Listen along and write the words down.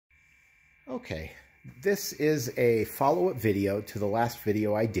Okay, this is a follow-up video to the last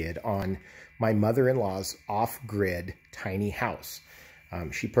video I did on my mother-in-law's off-grid tiny house.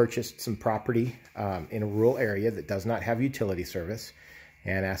 She purchased some property in a rural area that does not have utility service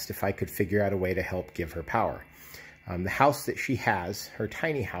and asked if I could figure out a way to help give her power. The house that she has, her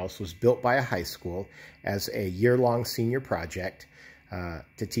tiny house, was built by a high school as a year-long senior project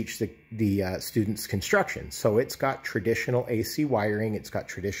to teach the students construction. So it's got traditional AC wiring, it's got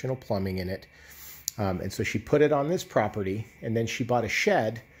traditional plumbing in it. And so she put it on this property, and then she bought a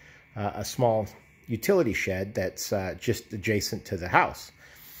shed, a small utility shed that's just adjacent to the house,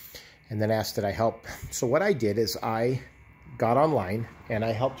 and then asked that I help. So what I did is I got online and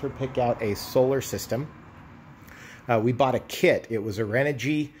I helped her pick out a solar system. We bought a kit. It was a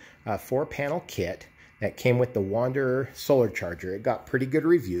Renogy 4-panel kit that came with the Wanderer solar charger. It got pretty good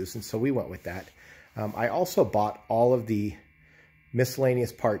reviews, and so we went with that. I also bought all of the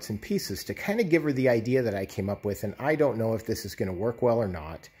miscellaneous parts and pieces to kind of give her the idea that I came up with, and I don't know if this is going to work well or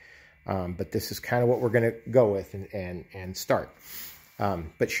not, but this is kind of what we're going to go with and start.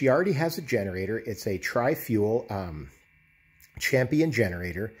 But she already has a generator. It's a tri-fuel Champion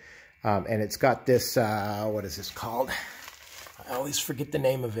generator, and it's got this, what is this called? I always forget the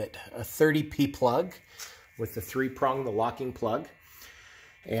name of it. A 30P plug with the 3-prong, the locking plug.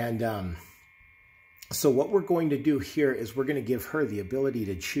 And so what we're going to do here is we're going to give her the ability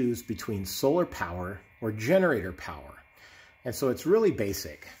to choose between solar power or generator power. And so it's really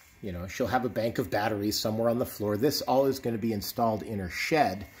basic. You know, she'll have a bank of batteries somewhere on the floor. This all is going to be installed in her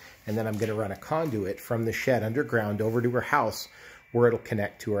shed, and then I'm going to run a conduit from the shed underground over to her house where it'll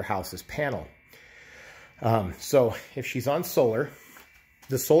connect to her house's panel. So if she's on solar,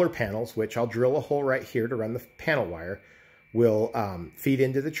 the solar panels, which I'll drill a hole right here to run the panel wire, will feed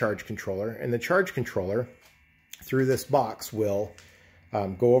into the charge controller, and the charge controller through this box will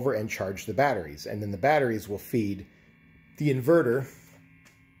go over and charge the batteries, and then the batteries will feed the inverter,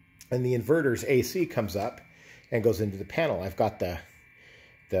 and the inverter's AC comes up and goes into the panel. I've got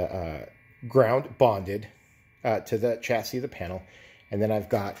the ground bonded to the chassis of the panel, and then I've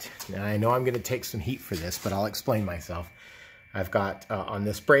got, now I know I'm going to take some heat for this, but I'll explain myself. I've got on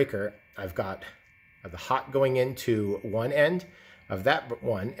this breaker, I've got the hot going into one end of that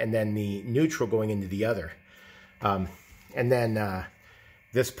one, and then the neutral going into the other. And then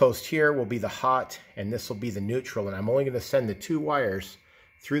this post here will be the hot, and this will be the neutral, and I'm only going to send the 2 wires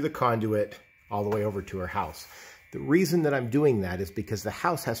through the conduit all the way over to her house. The reason that I'm doing that is because the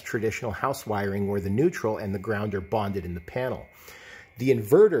house has traditional house wiring where the neutral and the ground are bonded in the panel. The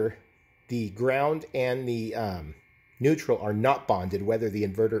inverter, the ground and the neutral are not bonded, whether the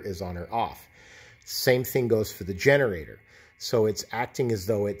inverter is on or off. Same thing goes for the generator. So it's acting as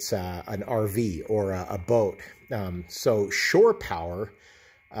though it's an RV or a boat. So shore power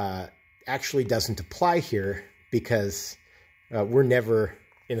actually doesn't apply here because we're never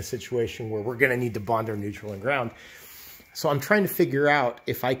in a situation where we're going to need to bond our neutral and ground. So I'm trying to figure out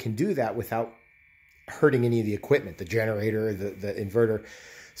if I can do that without hurting any of the equipment, the generator, the inverter.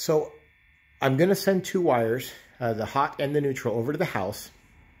 So I'm going to send 2 wires, the hot and the neutral, over to the house.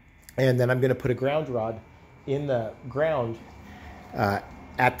 And then I'm going to put a ground rod in the ground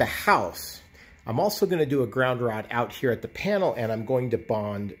at the house. I'm also going to do a ground rod out here at the panel, and I'm going to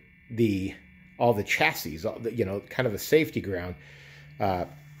bond all the chassis, you know, kind of a safety ground,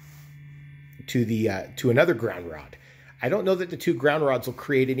 to another ground rod. I don't know that the 2 ground rods will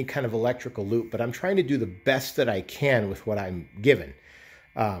create any kind of electrical loop, but I'm trying to do the best that I can with what I'm given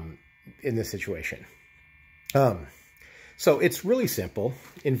in this situation. So it's really simple.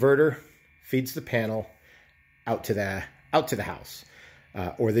 Inverter feeds the panel out to the house,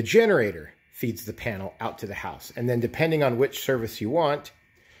 or the generator feeds the panel out to the house. And then depending on which service you want,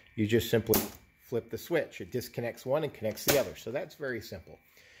 you just simply flip the switch. It disconnects one and connects the other. So that's very simple.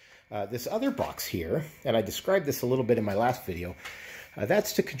 This other box here, and I described this a little bit in my last video,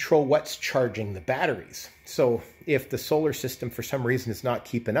 that's to control what's charging the batteries. So if the solar system for some reason is not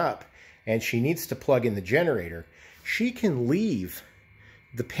keeping up and she needs to plug in the generator, she can leave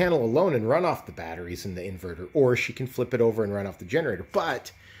the panel alone and run off the batteries in the inverter, or she can flip it over and run off the generator.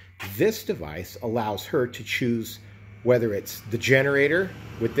 But this device allows her to choose whether it's the generator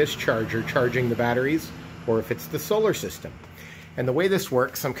with this charger charging the batteries, or if it's the solar system. And the way this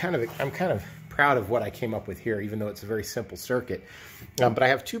works, I'm kind of proud of what I came up with here, even though it's a very simple circuit. But I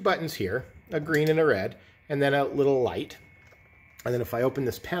have 2 buttons here, a green and a red, and then a little light. And then if I open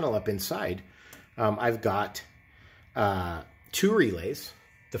this panel up inside, I've got 2 relays.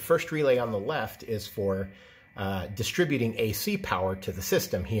 The first relay on the left is for distributing AC power to the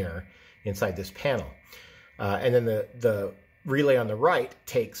system here inside this panel. And then the relay on the right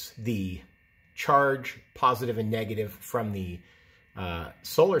takes the charge positive and negative from the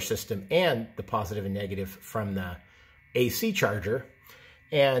solar system and the positive and negative from the AC charger,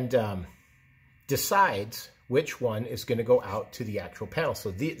 and decides which one is going to go out to the actual panel.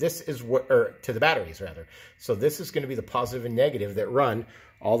 So this is what, or to the batteries rather. So this is going to be the positive and negative that run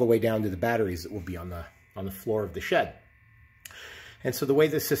all the way down to the batteries that will be on the floor of the shed. And so the way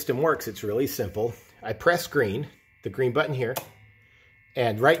this system works, it's really simple. I press green, the green button here,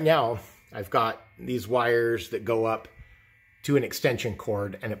 and right now I've got these wires that go up to an extension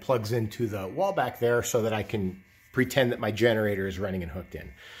cord, and it plugs into the wall back there so that I can pretend that my generator is running and hooked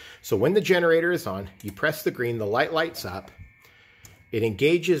in. So when the generator is on, you press the green, the light lights up, it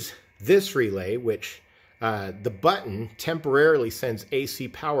engages this relay, which the button temporarily sends AC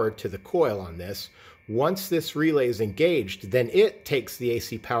power to the coil on this. Once this relay is engaged, then it takes the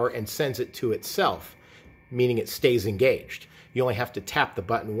AC power and sends it to itself, meaning it stays engaged. You only have to tap the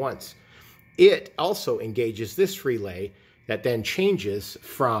button once. It also engages this relay that then changes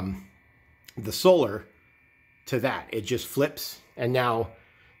from the solar to that. It just flips, and now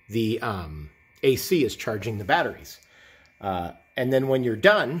the AC is charging the batteries. And then when you're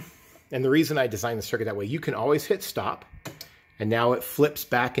done, and the reason I designed the circuit that way, you can always hit stop, and now it flips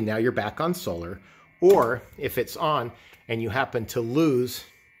back, and now you're back on solar. Or if it's on and you happen to lose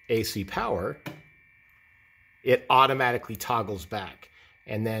AC power, it automatically toggles back.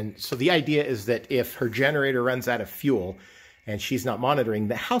 And then, so the idea is that if her generator runs out of fuel and she's not monitoring,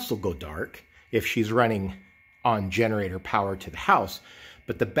 the house will go dark if she's running on generator power to the house.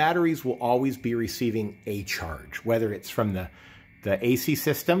 But the batteries will always be receiving a charge, whether it's from the AC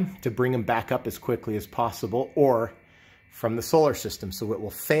system to bring them back up as quickly as possible, or from the solar system, so it will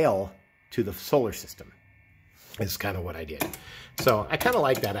fail to the solar system. Is kind of what I did. So I kind of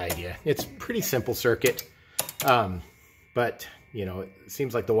like that idea. It's a pretty simple circuit, but you know, it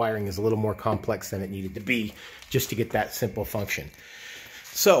seems like the wiring is a little more complex than it needed to be just to get that simple function.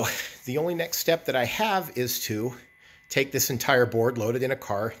 So the only next step that I have is to take this entire board, load it in a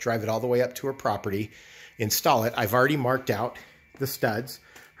car, drive it all the way up to her property, install it. I've already marked out the studs.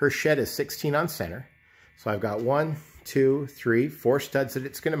 Her shed is 16 on center. So I've got 1, 2, 3, 4 studs that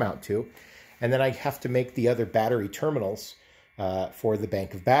it's going to mount to. And then I have to make the other battery terminals for the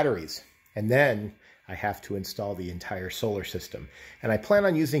bank of batteries. And then I have to install the entire solar system. And I plan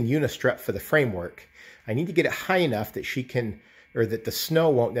on using Unistrut for the framework. I need to get it high enough that she can, or that the snow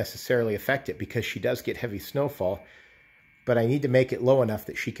won't necessarily affect it, because she does get heavy snowfall. But I need to make it low enough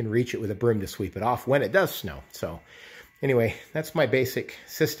that she can reach it with a broom to sweep it off when it does snow. So anyway, that's my basic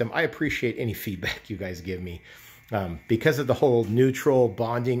system. I appreciate any feedback you guys give me. Because of the whole neutral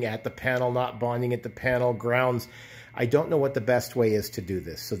bonding at the panel, not bonding at the panel, grounds, I don't know what the best way is to do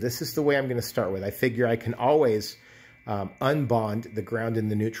this. So this is the way I'm going to start with. I figure I can always unbond the ground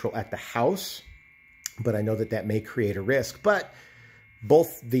and the neutral at the house, but I know that that may create a risk. But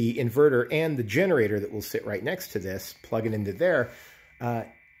both the inverter and the generator that will sit right next to this, plug it into there,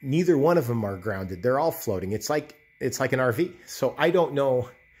 neither one of them are grounded. They're all floating. It's like an RV. So I don't know.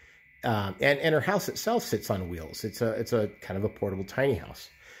 And her house itself sits on wheels. It's a kind of a portable tiny house.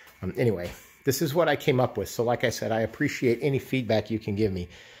 Anyway, this is what I came up with. So like I said, I appreciate any feedback you can give me.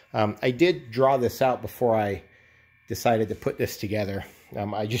 I did draw this out before I decided to put this together.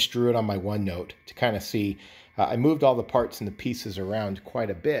 I just drew it on my OneNote to kind of see. I moved all the parts and the pieces around quite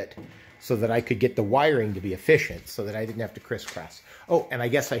a bit so that I could get the wiring to be efficient, so that I didn't have to crisscross. Oh, and I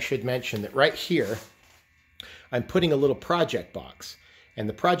guess I should mention that right here, I'm putting a little project box. And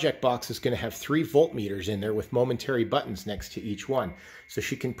the project box is going to have 3 voltmeters in there with momentary buttons next to each one. So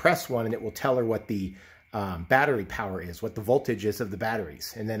she can press one and it will tell her what the battery power is, what the voltage is of the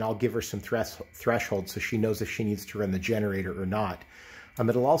batteries. And then I'll give her some thresholds so she knows if she needs to run the generator or not.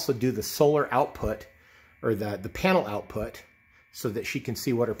 It'll also do the solar output, or the panel output, so that she can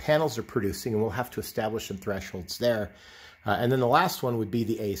see what her panels are producing, and we'll have to establish some thresholds there. And then the last one would be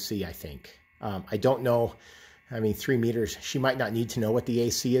the AC, I think. I don't know. I mean, 3 meters, she might not need to know what the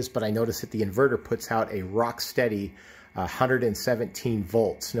AC is, but I noticed that the inverter puts out a rock steady 117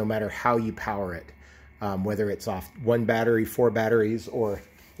 volts, no matter how you power it, whether it's off 1 battery, 4 batteries, or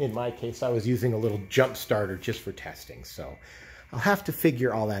in my case, I was using a little jump starter just for testing. So I'll have to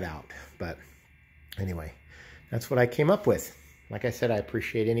figure all that out. But anyway, that's what I came up with. Like I said, I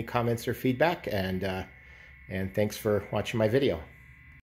appreciate any comments or feedback, and thanks for watching my video.